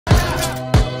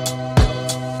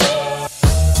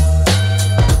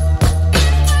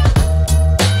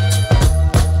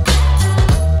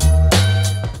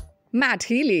Matt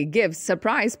Healy gives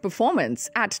surprise performance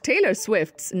at Taylor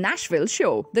Swift's Nashville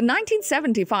show. The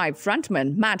 1975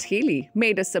 frontman Matt Healy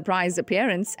made a surprise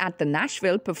appearance at the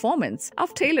Nashville performance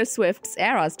of Taylor Swift's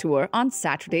Eras Tour on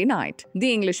Saturday night.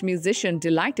 The English musician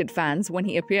delighted fans when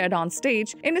he appeared on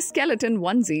stage in a skeleton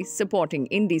onesie supporting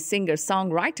indie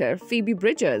singer-songwriter Phoebe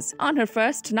Bridgers on her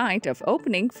first night of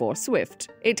opening for Swift.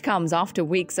 It comes after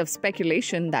weeks of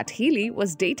speculation that Healy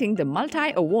was dating the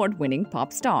multi-award-winning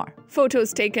pop star.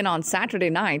 Photos taken on Saturday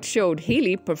night showed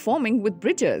Healy performing with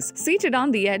Bridgers, seated on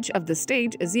the edge of the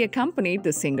stage as he accompanied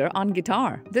the singer on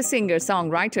guitar. The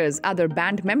singer-songwriter's other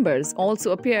band members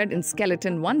also appeared in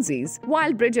skeleton onesies,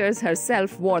 while Bridgers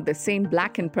herself wore the same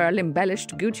black and pearl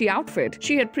embellished Gucci outfit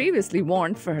she had previously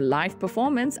worn for her live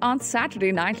performance on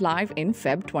Saturday Night Live in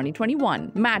Feb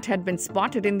 2021. Matt had been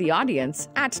spotted in the audience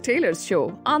at Taylor's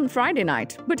show on Friday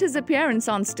night, but his appearance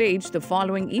on stage the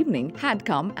following evening had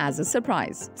come as a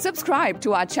surprise. Subscribe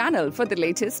to our channel for the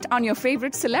latest on your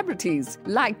favorite celebrities.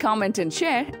 Like, comment and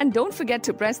share, and don't forget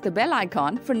to press the bell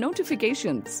icon for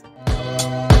notifications.